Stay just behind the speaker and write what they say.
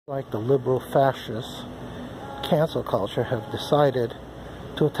Like the liberal fascist cancel culture have decided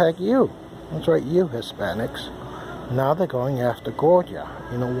to attack you. That's right, you Hispanics. Now they're going after Goya.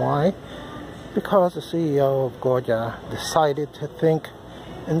 You know why? Because the CEO of Goya decided to think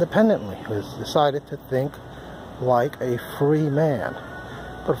independently. He decided to think like a free man.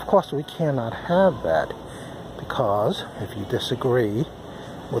 But of course we cannot have that, because if you disagree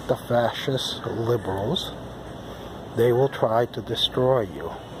with the fascist liberals, they will try to destroy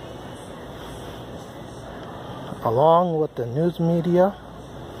you. Along with the news media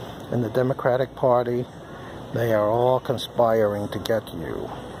and the Democratic Party, they are all conspiring to get you.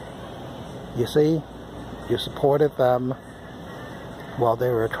 You see, you supported them while they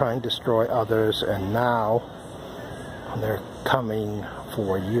were trying to destroy others, and now they're coming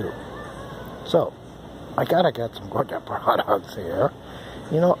for you. So, I gotta get some Goya products here.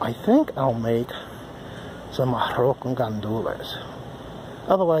 You know, I think I'll make some arroz con gandules,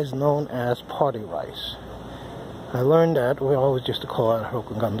 otherwise known as party rice. I learned that we always used to call it arroz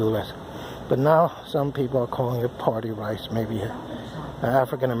con gandules, but now some people are calling it party rice. Maybe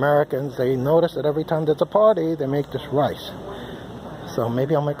African Americans, they notice that every time there's a party, they make this rice. So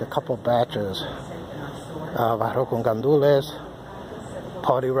maybe I'll make a couple batches of arroz con gandules,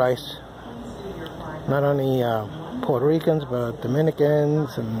 party rice. Not only Puerto Ricans, but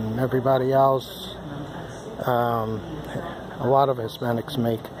Dominicans and everybody else. A lot of Hispanics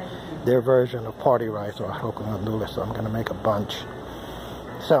make their version of party rice or arroz con gandules, so I'm gonna make a bunch.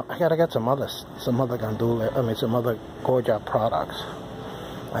 So I gotta get some other gandules. Some other Goya products.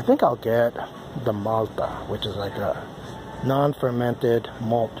 I think I'll get the Malta, which is like a non-fermented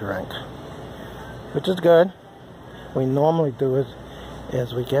malt drink, which is good. What we normally do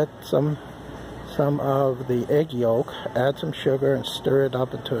is we get some of the egg yolk, add some sugar, and stir it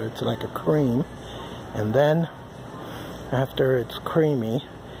up until it's like a cream, and then after it's creamy,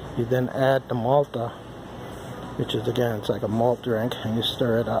 you then add the Malta, which is, again, it's like a malt drink, and you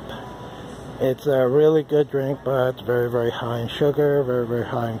stir it up. It's a really good drink, but it's very, very high in sugar, very, very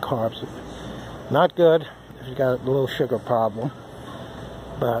high in carbs. Not good if you got a little sugar problem,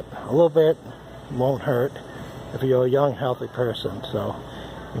 but a little bit won't hurt if you're a young, healthy person, so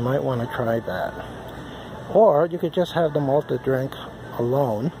you might want to try that. Or you could just have the Malta drink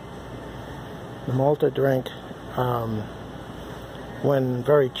alone. The Malta drink, when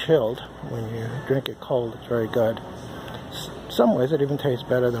very chilled, when you drink it cold, it's very good. Some ways it even tastes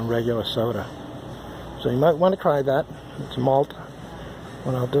better than regular soda. So you might want to try that. It's malt.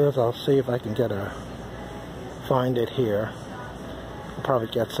 What I'll do is I'll see if I can find it here. I'll probably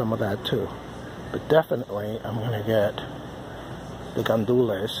get some of that too. But definitely I'm going to get the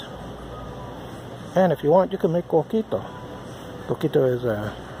gandules. And if you want, you can make coquito. Coquito is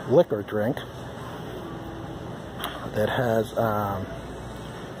a liquor drink that has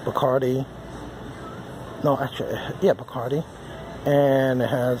Bacardi. No, actually, yeah, Bacardi. And it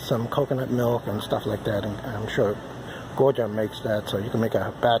has some coconut milk and stuff like that. And I'm sure Goya makes that, so you can make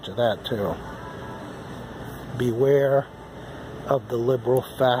a batch of that too. Beware of the liberal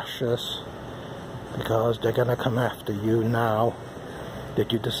fascists, because they're going to come after you now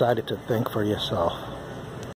that you decided to think for yourself.